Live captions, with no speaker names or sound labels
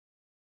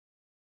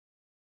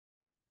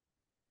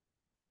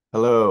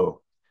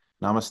Hello.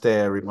 Namaste,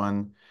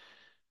 everyone.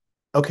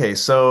 Okay,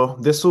 so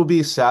this will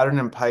be Saturn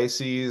and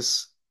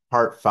Pisces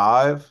part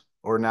five,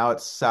 or now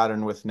it's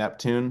Saturn with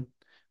Neptune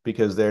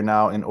because they're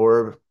now in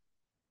orb.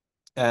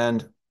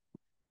 And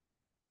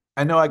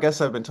I know I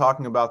guess I've been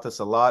talking about this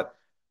a lot,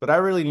 but I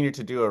really needed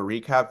to do a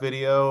recap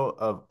video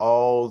of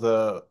all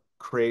the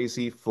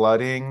crazy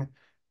flooding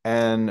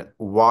and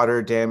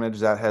water damage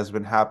that has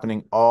been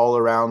happening all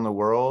around the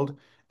world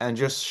and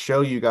just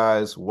show you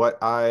guys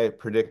what I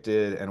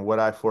predicted and what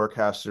I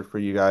forecasted for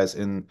you guys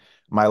in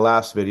my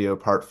last video,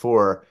 part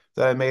four,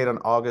 that I made on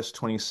August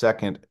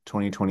 22nd,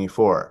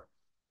 2024.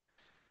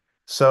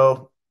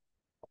 So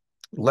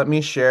let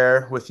me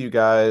share with you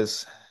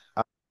guys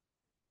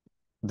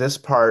this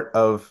part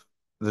of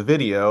the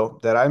video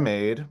that I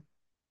made.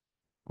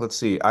 Let's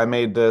see, I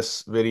made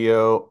this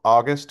video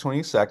August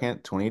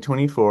 22nd,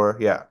 2024.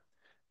 Yeah.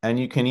 And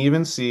you can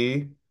even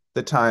see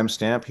the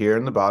timestamp here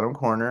in the bottom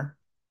corner.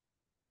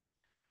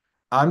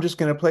 I'm just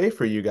going to play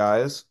for you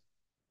guys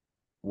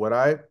what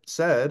I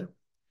said.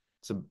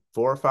 It's a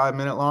 4 or 5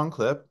 minute long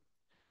clip.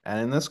 And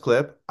in this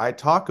clip, I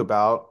talk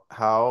about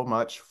how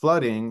much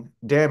flooding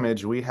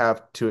damage we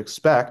have to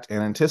expect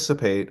and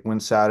anticipate when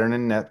Saturn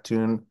and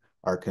Neptune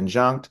are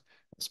conjunct,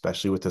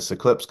 especially with this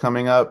eclipse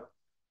coming up.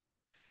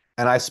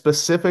 And I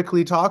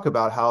specifically talk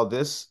about how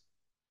this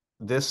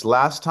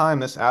last time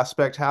this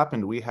aspect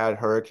happened, we had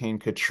Hurricane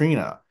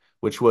Katrina,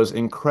 which was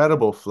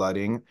incredible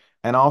flooding,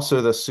 and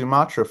also the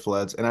Sumatra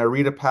floods. And I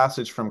read a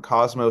passage from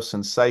Cosmos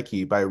and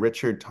Psyche by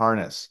Richard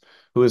Tarnas,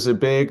 who is a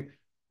big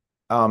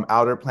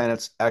outer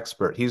planets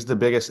expert. He's the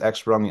biggest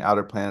expert on the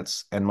outer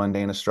planets and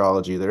mundane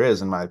astrology there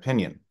is, in my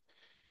opinion.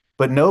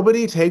 But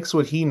nobody takes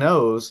what he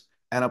knows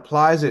and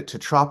applies it to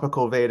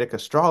tropical Vedic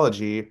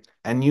astrology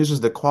and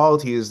uses the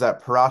qualities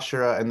that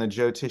Parashara and the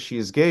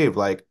Jyotishis gave,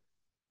 like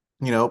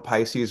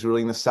Pisces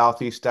ruling the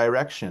southeast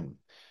direction.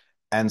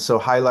 And so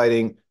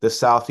highlighting the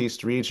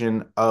southeast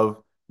region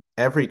of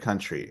every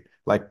country,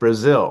 like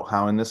Brazil,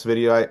 how in this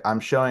video I'm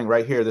showing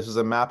right here, this is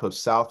a map of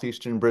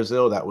southeastern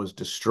Brazil that was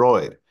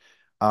destroyed.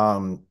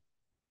 Um,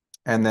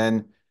 and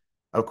then,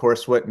 of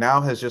course, what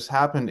now has just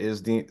happened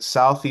is the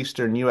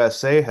southeastern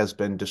USA has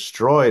been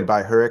destroyed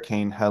by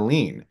Hurricane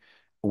Helene.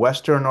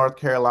 Western North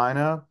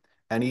Carolina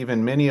and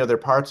even many other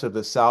parts of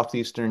the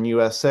southeastern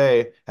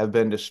USA have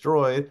been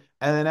destroyed.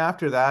 And then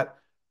after that,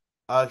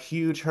 a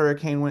huge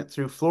hurricane went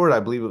through Florida. I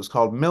believe it was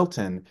called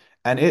Milton,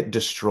 and it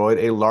destroyed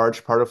a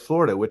large part of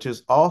Florida, which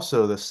is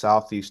also the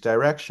southeast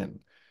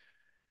direction.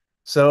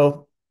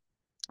 So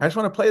I just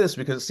want to play this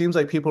because it seems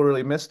like people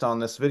really missed on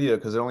this video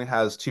because it only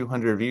has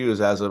 200 views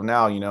as of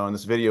now, and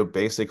this video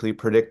basically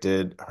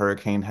predicted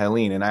Hurricane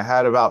Helene. And I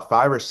had about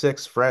 5 or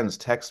 6 friends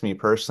text me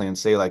personally and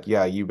say, like,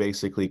 yeah, you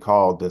basically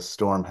called this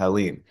storm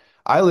Helene.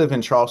 I live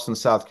in Charleston,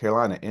 South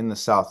Carolina, in the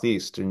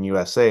southeast in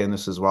USA, and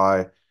this is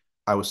why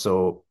I was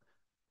so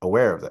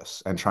aware of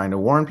this and trying to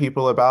warn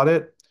people about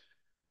it.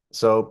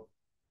 So,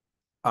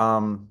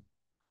 um,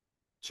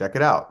 check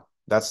it out.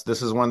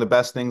 This is one of the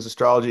best things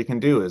astrology can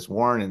do is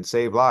warn and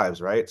save lives,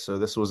 right? So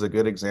this was a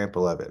good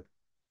example of it.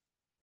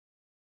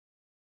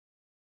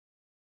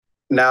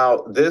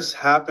 Now, this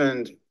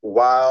happened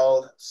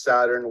while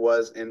Saturn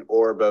was in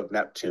orb of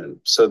Neptune.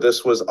 So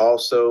this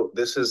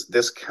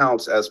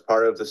counts as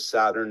part of the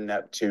Saturn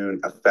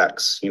Neptune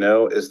effects,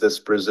 is this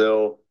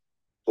Brazil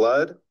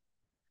flood.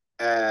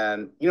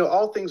 And,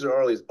 all things are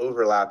always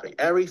overlapping.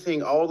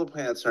 Everything, all the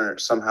planets are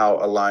somehow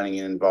aligning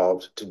and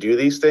involved to do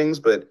these things.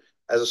 But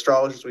as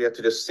astrologers, we have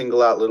to just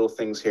single out little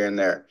things here and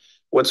there.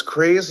 What's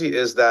crazy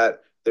is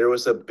that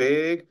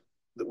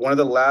one of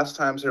the last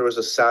times there was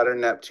a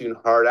Saturn Neptune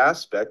hard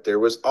aspect, there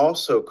was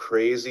also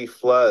crazy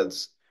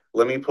floods.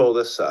 Let me pull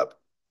this up.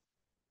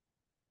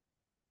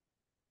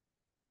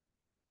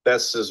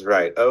 This is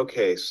right.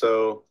 Okay,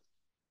 so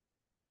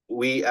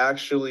we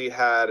actually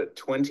had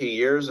 20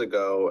 years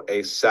ago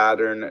a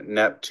Saturn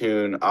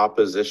Neptune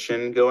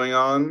opposition going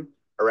on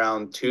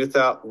around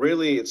 2000.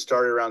 Really, it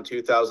started around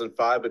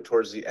 2005, but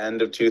towards the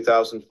end of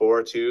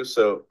 2004 too.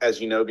 So, as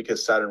you know,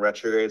 because Saturn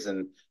retrogrades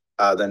and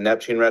the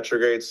Neptune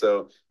retrogrades,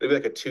 so maybe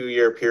like a 2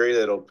 year period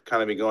that'll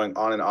kind of be going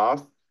on and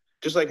off.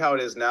 Just like how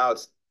it is now,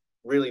 it's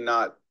really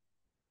not.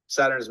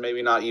 Saturn is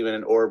maybe not even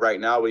in orb right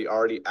now. We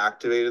already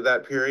activated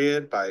that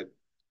period by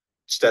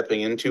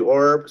stepping into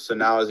orb. So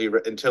now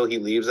until he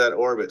leaves that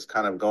orb, it's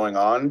kind of going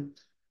on.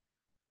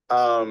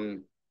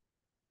 Um,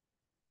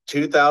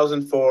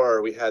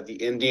 2004, we had the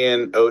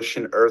Indian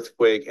Ocean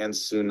earthquake and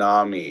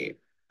tsunami.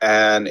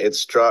 And it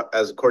struck,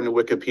 as according to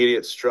Wikipedia,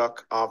 it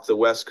struck off the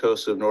west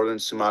coast of northern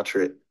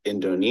Sumatra,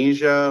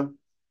 Indonesia.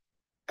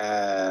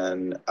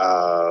 And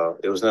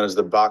it was known as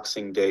the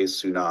Boxing Day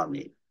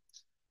tsunami.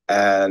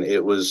 And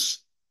it was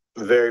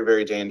very,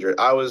 very dangerous.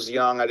 I was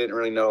young. I didn't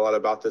really know a lot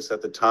about this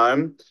at the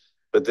time,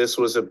 but this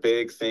was a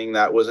big thing.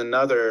 That was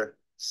another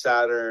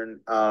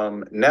Saturn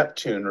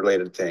Neptune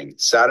related thing.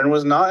 Saturn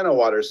was not in a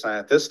water sign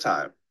at this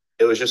time.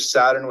 It was just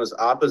Saturn was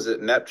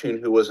opposite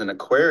Neptune, who was in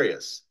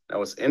Aquarius. Now,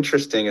 what's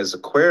interesting is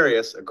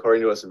Aquarius,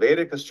 according to us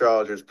Vedic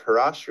astrologers,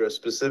 Parashara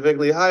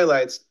specifically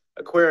highlights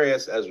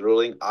Aquarius as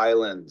ruling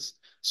islands.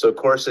 So of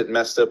course it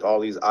messed up all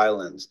these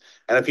islands.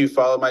 And if you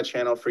follow my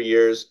channel for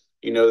years,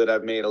 you know that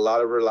I've made a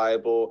lot of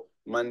reliable,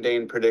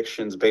 mundane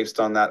predictions based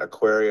on that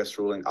Aquarius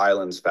ruling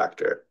islands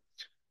factor.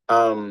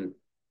 Um,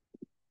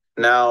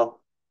 Now,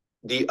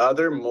 the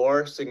other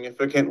more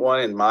significant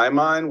one in my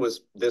mind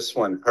was this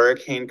one,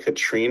 Hurricane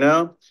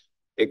Katrina.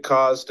 It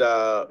caused,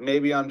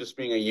 maybe I'm just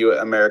being a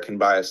American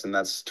bias, and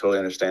that's totally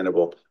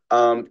understandable.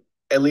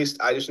 At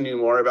least I just knew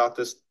more about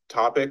this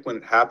topic when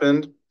it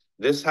happened.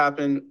 This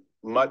happened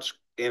much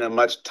in a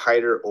much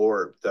tighter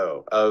orb,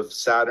 though, of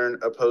Saturn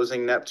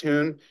opposing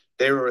Neptune.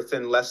 They were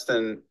within less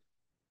than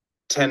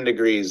 10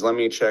 degrees. Let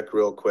me check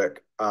real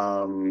quick.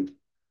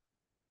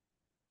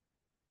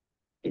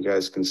 You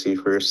guys can see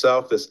for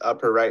yourself, this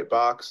upper right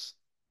box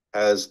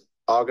has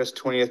August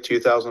 20th,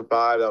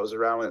 2005. That was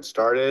around when it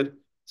started.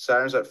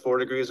 Saturn's at 4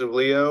 degrees of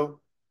Leo.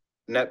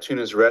 Neptune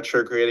is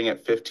retrograding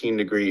at 15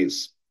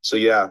 degrees. So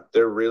yeah,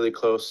 they're really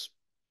close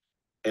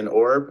in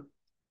orb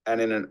and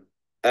in an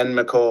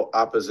enmical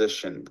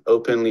opposition,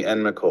 openly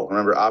enmical.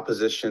 Remember,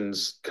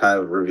 oppositions kind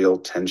of reveal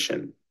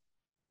tension.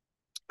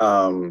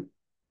 Um,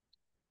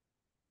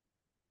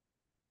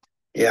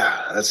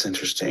 yeah, that's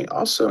interesting.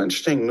 Also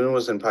interesting, Moon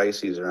was in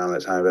Pisces around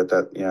that time. I bet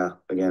that, yeah,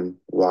 again,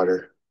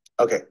 water.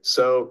 Okay,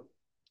 so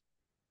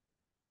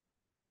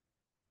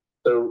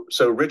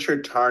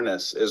Richard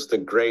Tarnas is the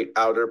great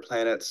outer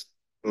planets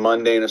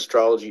mundane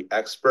astrology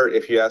expert.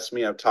 If you ask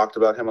me, I've talked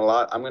about him a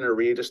lot. I'm going to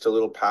read just a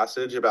little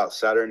passage about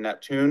Saturn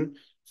Neptune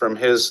from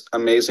his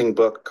amazing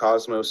book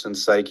Cosmos and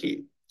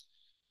Psyche.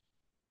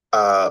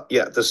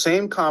 Yeah, the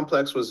same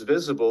complex was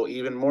visible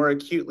even more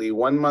acutely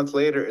 1 month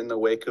later in the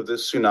wake of the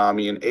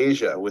tsunami in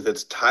Asia, with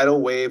its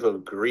tidal wave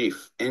of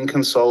grief,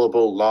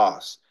 inconsolable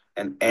loss,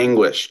 and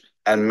anguish,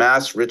 and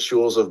mass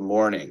rituals of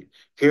mourning.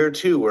 Here,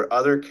 too, were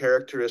other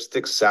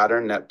characteristic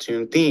Saturn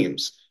Neptune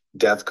themes: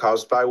 death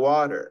caused by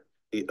water,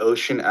 the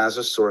ocean as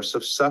a source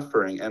of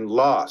suffering and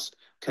loss,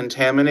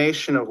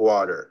 contamination of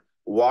water,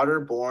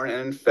 waterborne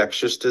and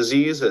infectious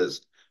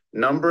diseases,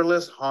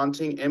 numberless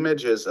haunting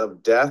images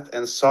of death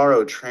and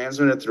sorrow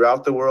transmitted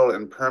throughout the world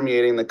and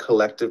permeating the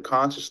collective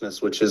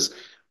consciousness, which is,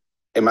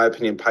 in my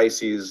opinion,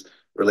 Pisces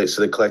relates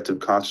to the collective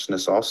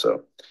consciousness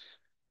also.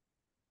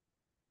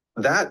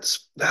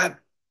 That's that,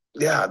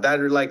 yeah, that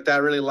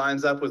really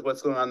lines up with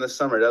what's going on this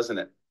summer, doesn't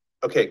it?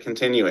 Okay,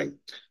 continuing.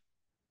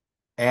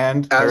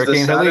 And As the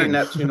Hurricane Saturn Helene.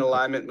 Neptune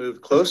alignment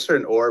moved closer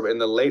in orb in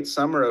the late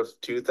summer of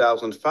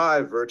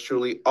 2005,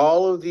 virtually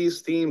all of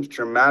these themes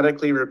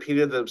dramatically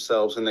repeated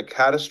themselves in the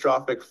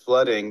catastrophic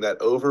flooding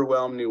that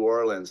overwhelmed New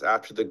Orleans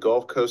after the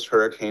Gulf Coast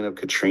hurricane of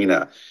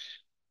Katrina.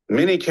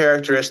 Many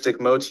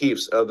characteristic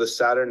motifs of the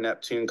Saturn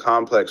Neptune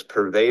complex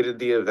pervaded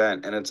the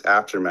event and its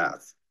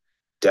aftermath: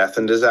 death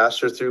and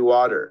disaster through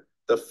water,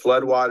 the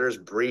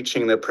floodwaters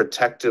breaching the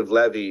protective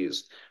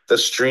levees, the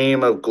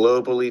stream of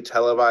globally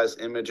televised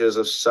images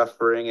of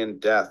suffering and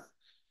death,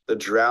 the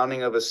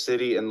drowning of a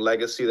city and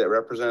legacy that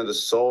represented the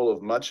soul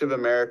of much of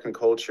American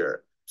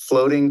culture,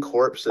 floating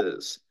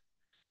corpses,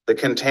 the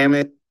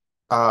contaminant.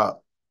 uh,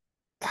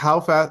 how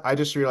fast I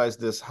just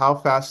realized this, how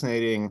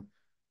fascinating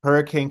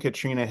Hurricane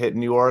Katrina hit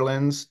New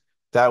Orleans.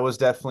 That was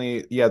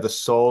definitely, yeah, the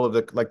soul of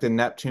the like the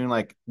Neptune,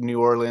 like New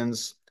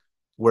Orleans,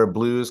 where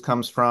blues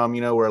comes from,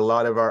 where a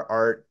lot of our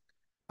art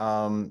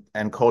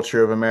and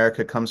culture of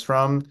America comes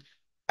from.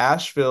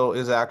 Asheville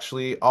is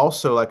actually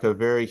also like a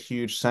very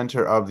huge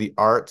center of the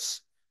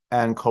arts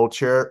and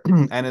culture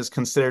and is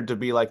considered to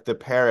be like the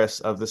Paris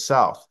of the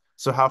South.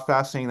 So how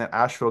fascinating that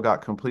Asheville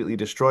got completely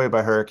destroyed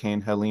by Hurricane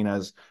Helene,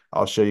 as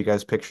I'll show you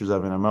guys pictures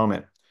of in a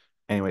moment.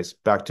 Anyways,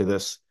 back to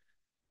this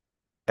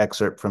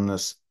excerpt from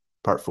this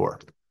part four.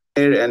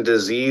 And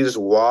diseased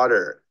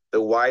water,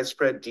 the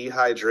widespread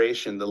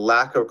dehydration, the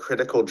lack of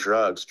critical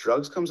drugs.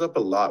 Drugs comes up a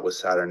lot with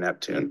Saturn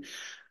Neptune.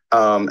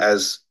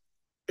 As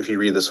if you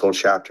read this whole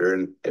chapter,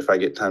 and if I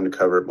get time to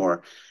cover it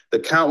more. The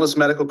countless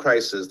medical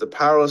crises, the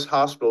powerless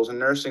hospitals and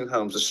nursing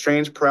homes, the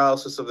strange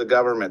paralysis of the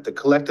government, the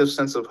collective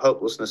sense of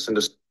hopelessness and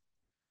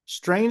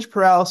Strange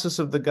paralysis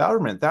of the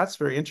government. That's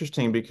very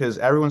interesting because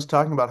everyone's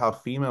talking about how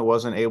FEMA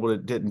wasn't able to,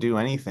 didn't do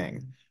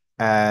anything.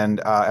 And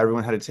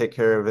everyone had to take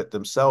care of it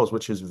themselves,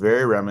 which is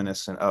very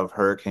reminiscent of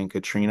Hurricane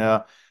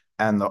Katrina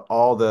and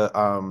all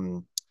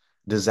the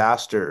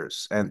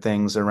disasters and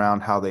things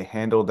around how they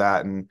handled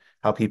that and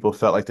how people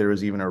felt like there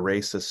was even a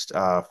racist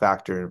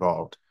factor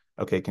involved.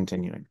 Okay,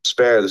 continuing.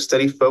 despair, the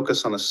steady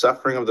focus on the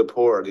suffering of the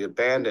poor, the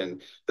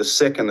abandoned, the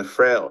sick and the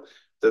frail,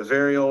 the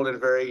very old and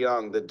very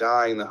young, the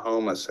dying, the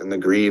homeless, and the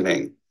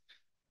grieving.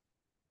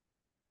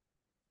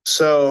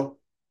 So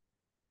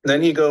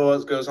then he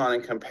goes on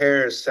and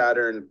compares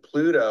Saturn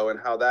Pluto and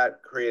how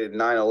that created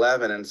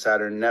 9/11, and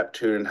Saturn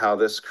Neptune and how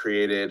this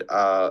created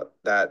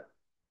that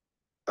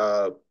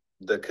uh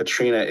the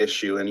Katrina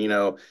issue. And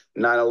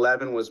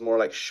 9/11 was more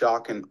like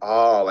shock and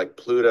awe, like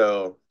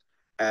Pluto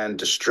and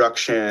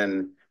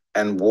destruction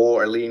and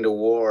war, leading to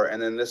war.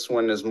 And then this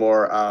one is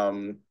more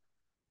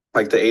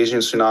like the Asian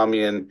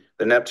tsunami, and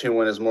the Neptune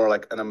one is more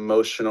like an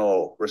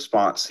emotional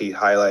response he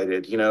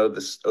highlighted,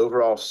 this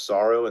overall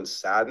sorrow and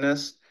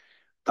sadness.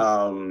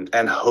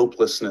 and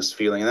hopelessness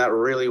feeling. And that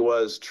really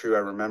was true. I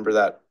remember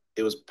that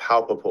it was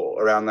palpable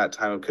around that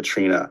time of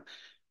Katrina.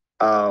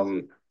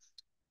 Um,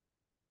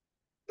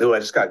 oh, I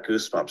just got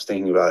goosebumps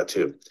thinking about it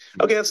too.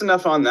 Okay, that's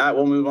enough on that.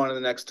 We'll move on to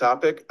the next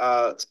topic.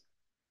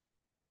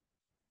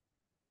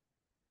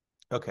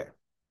 Okay,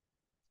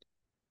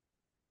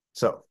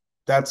 so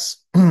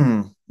that's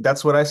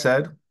that's what I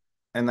said,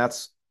 and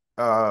that's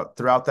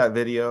throughout that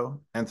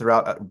video and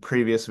throughout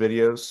previous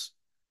videos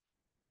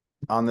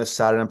on this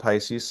Saturn and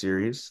Pisces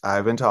series.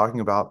 I've been talking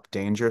about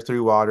danger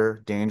through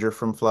water, danger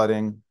from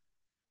flooding,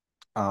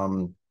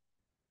 um,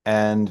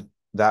 and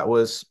that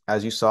was,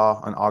 as you saw,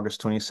 on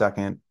August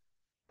 22nd.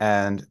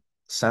 And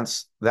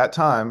since that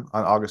time,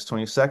 on August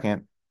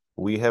 22nd,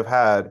 we have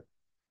had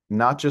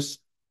not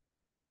just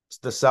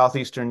the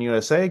southeastern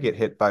USA get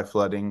hit by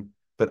flooding,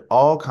 but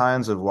all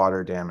kinds of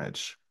water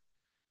damage.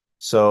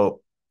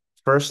 So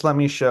first, let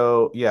me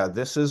show, yeah,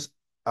 this is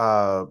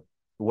uh,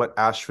 what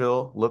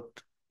Asheville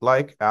looked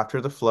like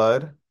after the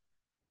flood.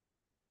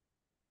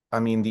 I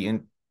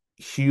mean,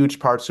 huge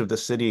parts of the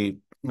city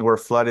were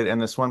flooded,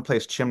 and this one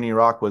place, Chimney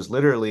Rock, was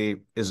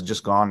literally is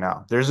just gone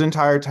now. There's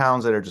entire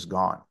towns that are just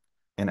gone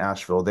in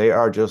Asheville. They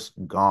are just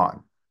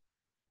gone.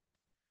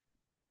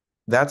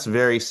 That's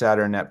very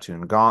Saturn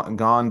Neptune,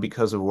 gone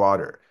because of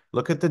water.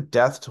 Look at the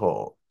death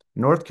toll.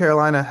 North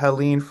Carolina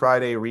Helene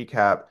Friday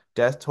recap.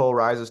 Death toll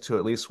rises to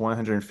at least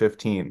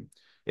 115.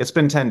 It's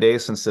been 10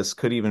 days since this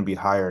could even be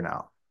higher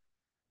now,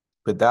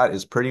 but that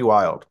is pretty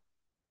wild.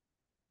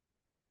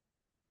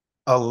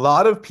 A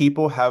lot of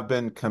people have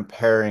been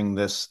comparing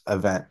this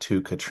event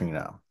to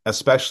Katrina,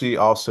 especially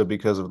also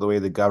because of the way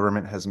the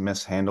government has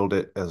mishandled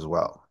it as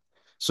well.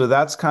 So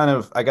that's kind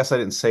of, I guess I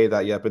didn't say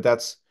that yet, but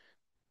that's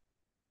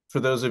for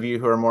those of you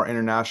who are more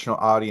international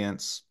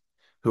audience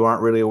who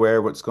aren't really aware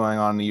of what's going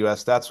on in the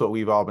US, that's what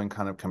we've all been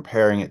kind of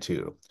comparing it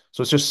to.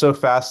 So it's just so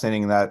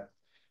fascinating that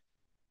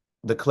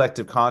the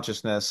collective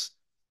consciousness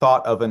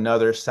thought of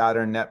another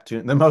Saturn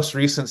Neptune, the most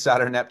recent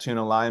Saturn Neptune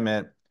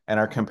alignment, and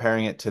are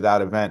comparing it to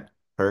that event,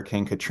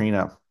 Hurricane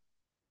Katrina.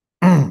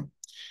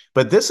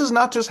 But this is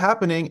not just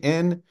happening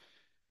in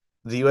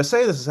the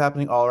USA, this is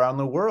happening all around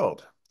the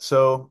world.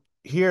 So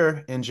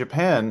here in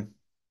Japan,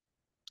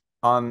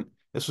 on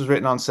this was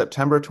written on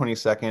September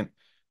 22nd,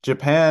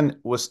 Japan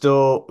was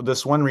still,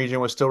 this one region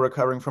was still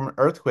recovering from an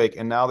earthquake,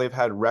 and now they've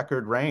had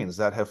record rains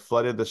that have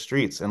flooded the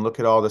streets. And look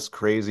at all this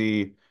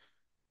crazy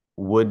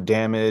wood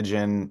damage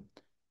and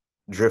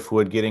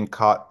driftwood getting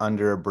caught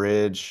under a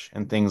bridge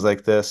and things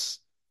like this.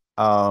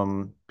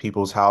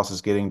 People's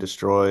houses getting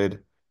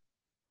destroyed,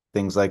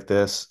 things like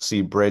this.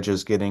 See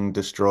bridges getting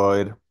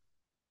destroyed,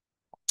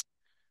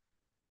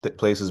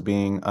 places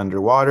being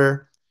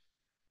underwater.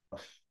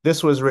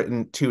 This was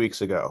written 2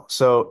 weeks ago.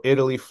 So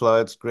Italy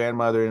floods,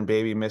 grandmother and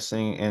baby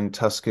missing in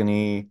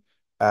Tuscany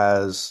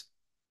as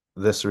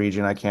this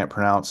region I can't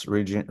pronounce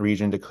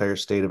region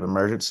declares state of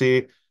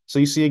emergency. So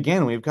you see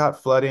again, we've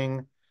got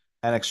flooding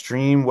and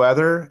extreme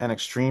weather and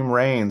extreme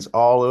rains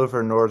all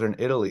over northern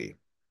Italy.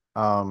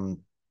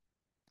 Um,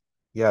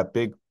 yeah,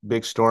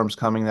 big storms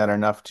coming that are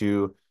enough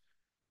to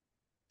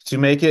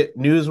make it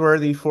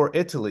newsworthy for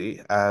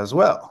Italy as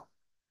well.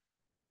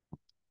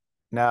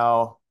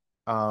 Now,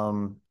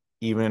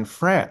 even in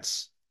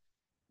France,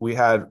 we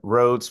had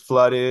roads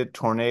flooded,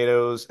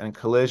 tornadoes, and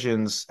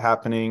collisions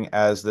happening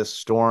as this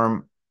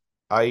storm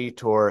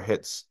Aitor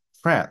hits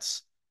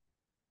France.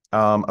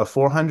 A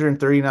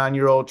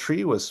 439-year-old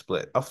tree was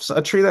split.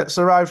 A tree that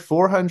survived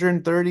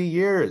 430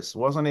 years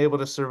wasn't able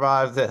to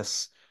survive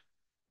this.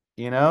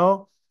 You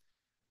know,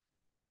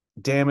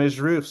 damaged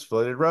roofs,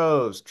 flooded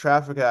roads,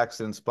 traffic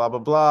accidents, blah, blah,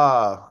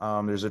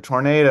 blah. There's a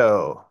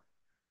tornado.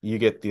 You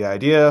get the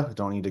idea.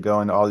 Don't need to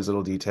go into all these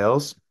little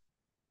details.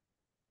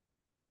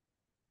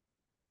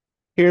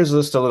 Here's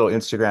just a little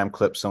Instagram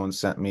clip someone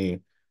sent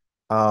me.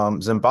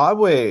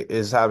 Zimbabwe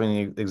is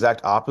having the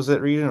exact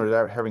opposite region, where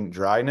they're having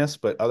dryness,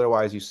 but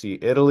otherwise you see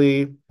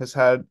Italy has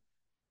had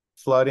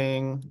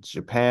flooding,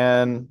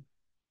 Japan,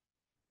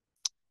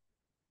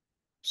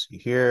 see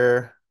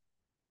here.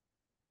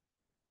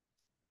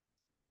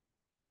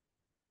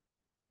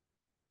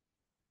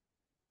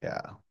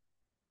 Yeah.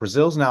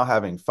 Brazil's now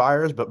having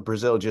fires, but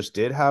Brazil just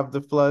did have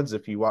the floods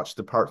if you watch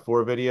the part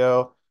four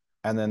video.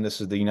 And then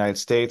this is the United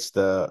States,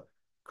 the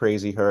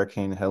crazy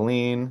Hurricane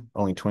Helene.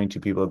 Only 22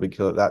 people have been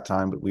killed at that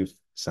time, but we've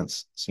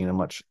since seen a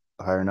much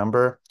higher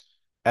number.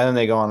 And then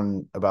they go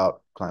on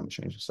about climate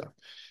change and stuff.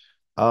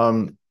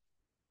 Um,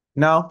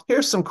 Now,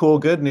 here's some cool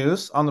good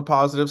news on the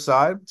positive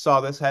side.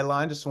 Saw this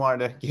headline, just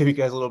wanted to give you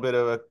guys a little bit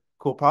of a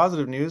cool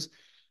positive news.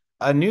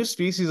 A new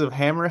species of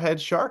hammerhead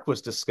shark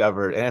was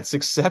discovered, and it's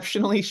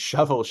exceptionally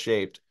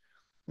shovel-shaped.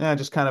 Yeah,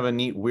 just kind of a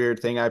neat, weird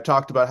thing. I've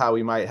talked about how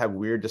we might have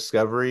weird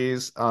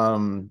discoveries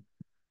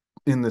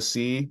in the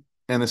sea,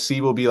 and the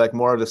sea will be like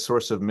more of the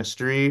source of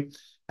mystery.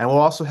 And we'll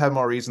also have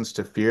more reasons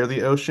to fear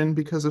the ocean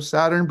because of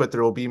Saturn, but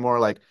there will be more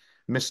like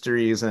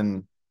mysteries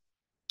and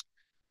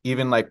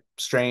even like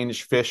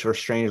strange fish or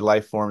strange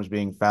life forms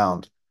being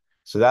found.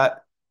 So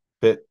that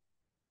fit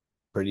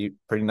pretty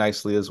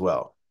nicely as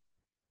well.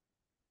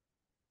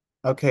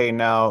 Okay,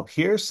 now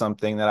here's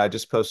something that I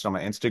just posted on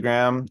my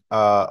Instagram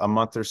a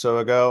month or so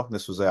ago.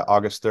 This was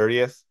August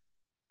 30th,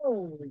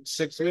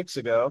 6 weeks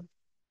ago.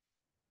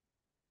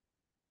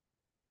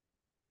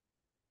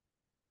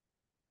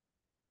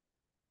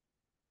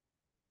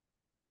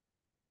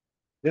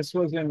 This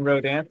was in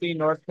Rodanthe,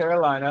 North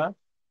Carolina,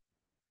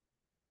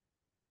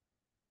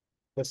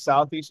 the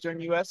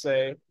southeastern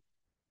USA.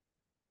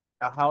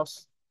 A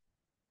house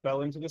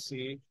fell into the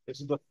sea. This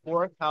is the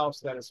fourth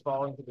house that has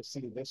fallen into the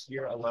sea this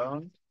year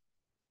alone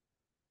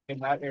in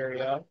that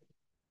area.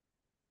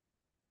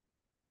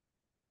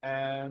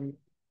 And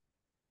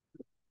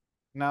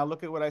now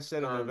look at what I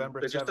said in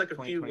November But just 7th, like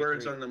a few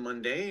words 2023. on the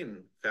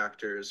mundane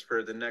factors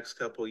for the next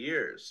couple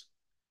years.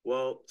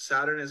 Well,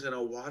 Saturn is in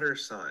a water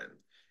sign,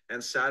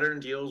 and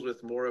Saturn deals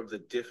with more of the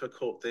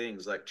difficult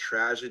things like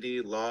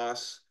tragedy,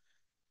 loss,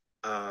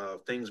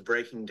 things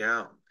breaking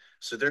down.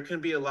 So there can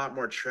be a lot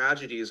more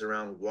tragedies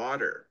around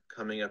water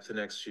coming up the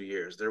next few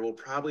years. There will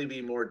probably be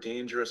more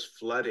dangerous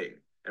flooding,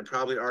 and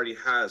probably already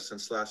has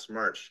since last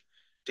March.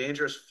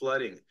 Dangerous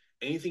flooding,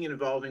 anything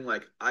involving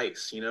like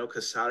ice,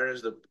 because Saturn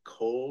is the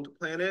cold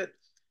planet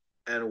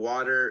and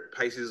water,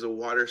 Pisces is a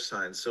water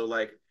sign. So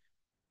like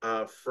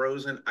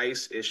frozen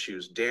ice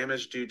issues,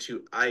 damage due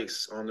to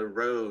ice on the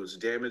roads,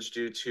 damage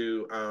due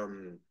to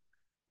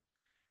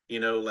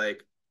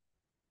like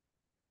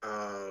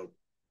uh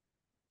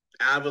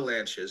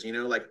avalanches,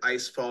 like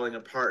ice falling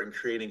apart and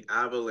creating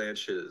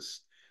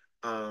avalanches.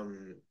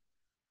 Um,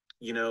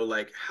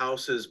 like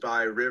houses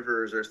by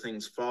rivers or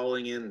things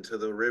falling into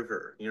the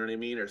river, you know what I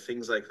mean? Or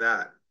things like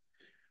that.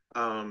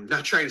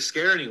 Not trying to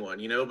scare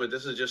anyone, but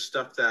this is just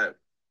stuff that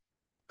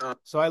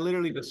So I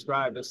literally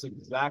described this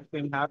exact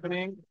thing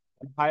happening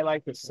and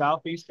highlight the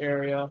southeast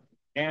area,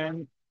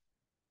 and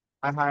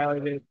I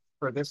highlighted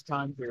for this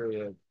time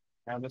period,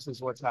 and this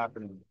is what's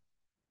happening.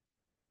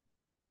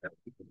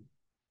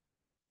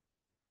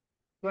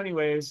 So,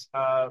 anyways,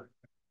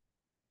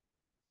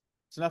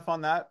 it's enough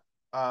on that.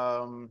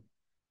 Um,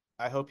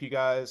 I hope you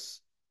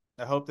guys,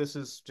 I hope this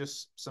is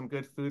just some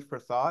good food for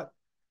thought.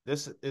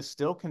 This is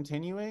still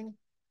continuing.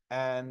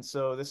 And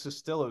so this is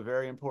still a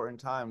very important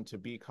time to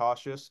be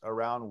cautious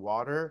around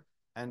water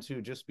and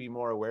to just be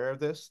more aware of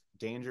this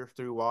danger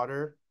through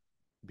water.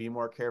 Be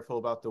more careful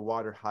about the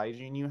water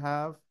hygiene you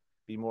have.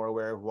 Be more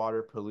aware of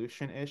water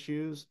pollution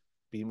issues.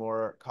 Be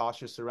more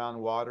cautious around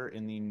water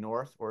in the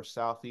north or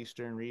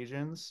southeastern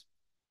regions.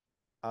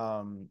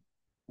 Um,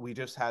 we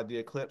just had the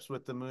eclipse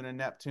with the moon and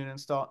Neptune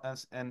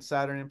and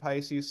Saturn in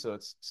Pisces, so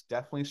it's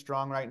definitely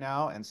strong right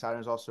now. And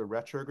Saturn's also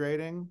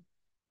retrograding.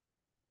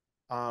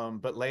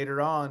 But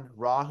later on,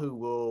 Rahu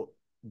will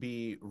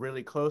be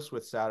really close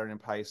with Saturn in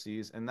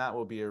Pisces, and that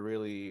will be a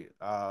really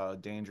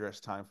dangerous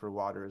time for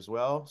water as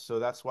well. So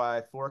that's why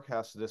I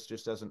forecasted this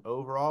just as an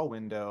overall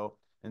window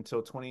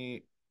until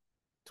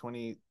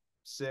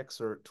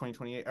 2026 or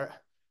 2028 or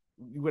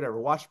whatever.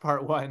 Watch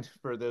part one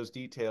for those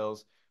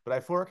details. But I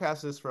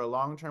forecast this for a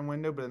long-term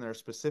window, but then there are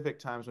specific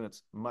times when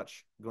it's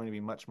much going to be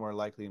much more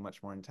likely and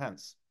much more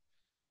intense.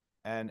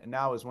 And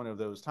now is one of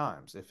those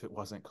times, if it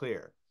wasn't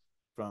clear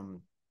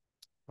from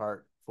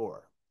part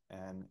four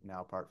and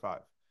now part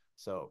five.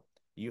 So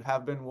you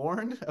have been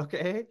warned,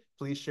 okay?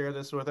 Please share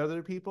this with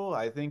other people.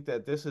 I think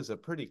that this is a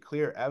pretty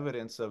clear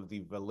evidence of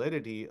the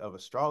validity of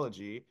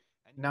astrology.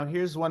 Now,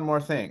 here's one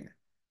more thing.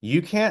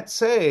 You can't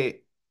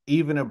say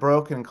even a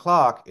broken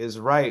clock is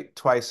right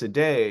twice a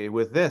day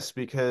with this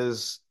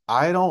because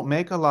I don't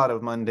make a lot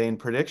of mundane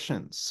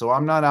predictions. So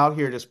I'm not out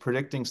here just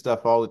predicting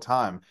stuff all the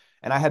time.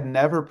 And I had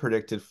never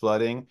predicted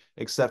flooding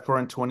except for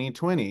in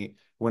 2020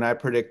 when I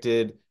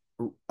predicted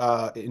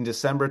in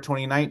December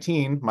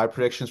 2019, my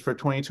predictions for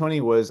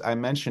 2020 was I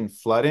mentioned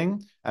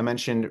flooding, I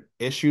mentioned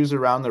issues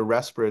around the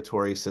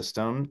respiratory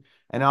system,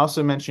 and I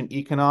also mentioned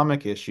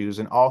economic issues.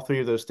 And all three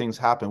of those things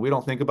happened. We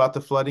don't think about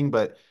the flooding,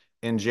 but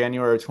in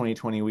January of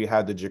 2020, we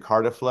had the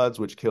Jakarta floods,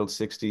 which killed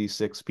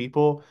 66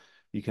 people.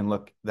 You can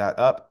look that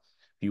up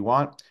if you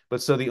want.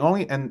 But so the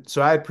only, and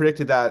so I had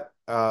predicted that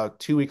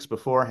 2 weeks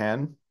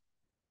beforehand.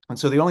 And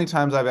so the only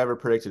times I've ever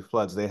predicted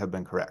floods, they have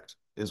been correct,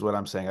 is what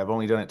I'm saying. I've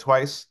only done it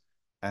twice,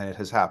 and it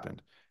has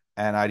happened.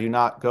 And I do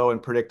not go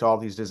and predict all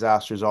these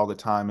disasters all the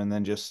time and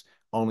then just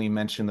only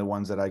mention the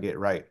ones that I get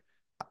right.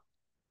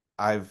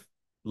 I've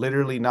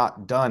literally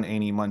not done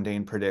any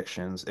mundane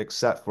predictions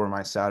except for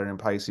my Saturn and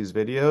Pisces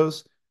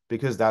videos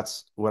because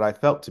that's what I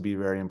felt to be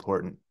very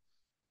important.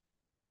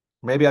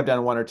 Maybe I've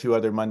done one or two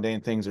other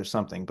mundane things or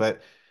something,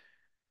 but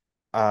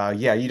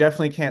yeah, you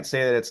definitely can't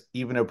say that it's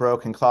even a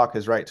broken clock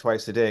is right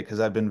twice a day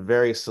because I've been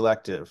very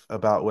selective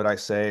about what I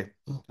say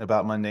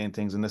about mundane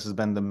things, and this has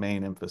been the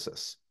main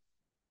emphasis.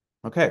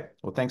 Okay,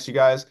 well, thanks, you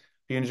guys. If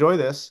you enjoy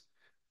this,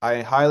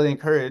 I highly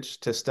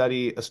encourage to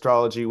study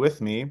astrology with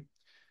me.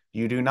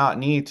 You do not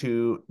need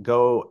to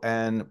go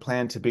and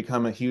plan to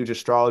become a huge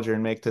astrologer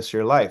and make this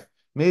your life.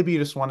 Maybe you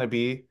just want to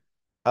be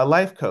a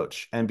life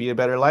coach and be a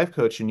better life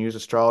coach and use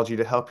astrology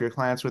to help your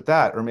clients with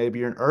that. Or maybe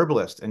you're an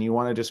herbalist and you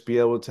want to just be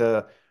able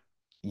to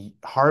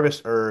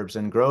harvest herbs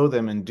and grow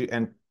them and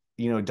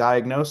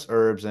diagnose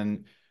herbs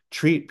and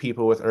treat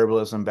people with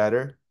herbalism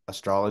better.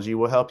 Astrology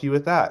will help you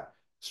with that.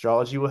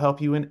 Astrology will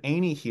help you in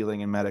any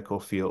healing and medical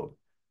field.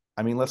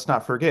 I mean, let's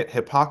not forget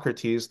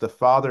Hippocrates, the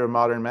father of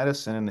modern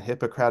medicine, and the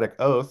Hippocratic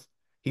Oath.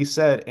 He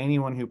said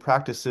anyone who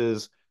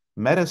practices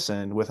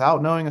medicine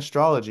without knowing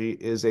astrology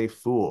is a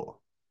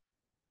fool.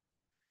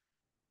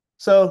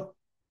 So,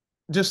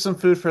 just some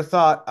food for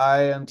thought.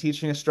 I am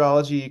teaching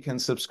astrology. You can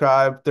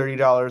subscribe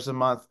 $30 a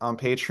month on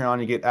Patreon.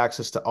 You get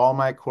access to all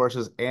my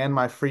courses and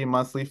my free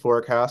monthly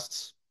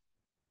forecasts,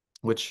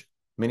 which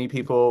many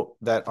people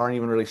that aren't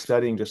even really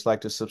studying just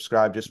like to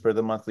subscribe just for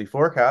the monthly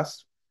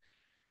forecast.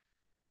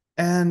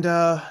 And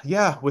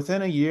yeah,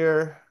 within a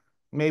year,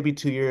 maybe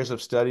 2 years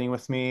of studying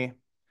with me,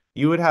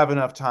 you would have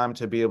enough time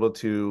to be able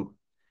to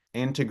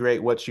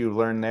integrate what you've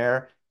learned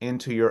there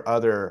into your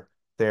other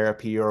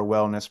therapy or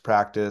wellness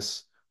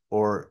practice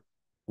or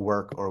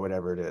work or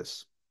whatever it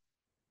is,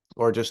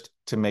 or just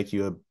to make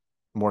you a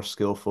more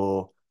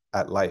skillful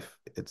at life.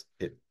 It's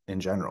it in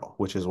general,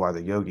 which is why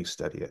the yogis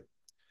study it.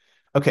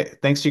 Okay,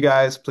 thanks you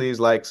guys. Please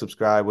like,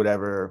 subscribe,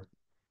 whatever.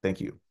 Thank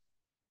you.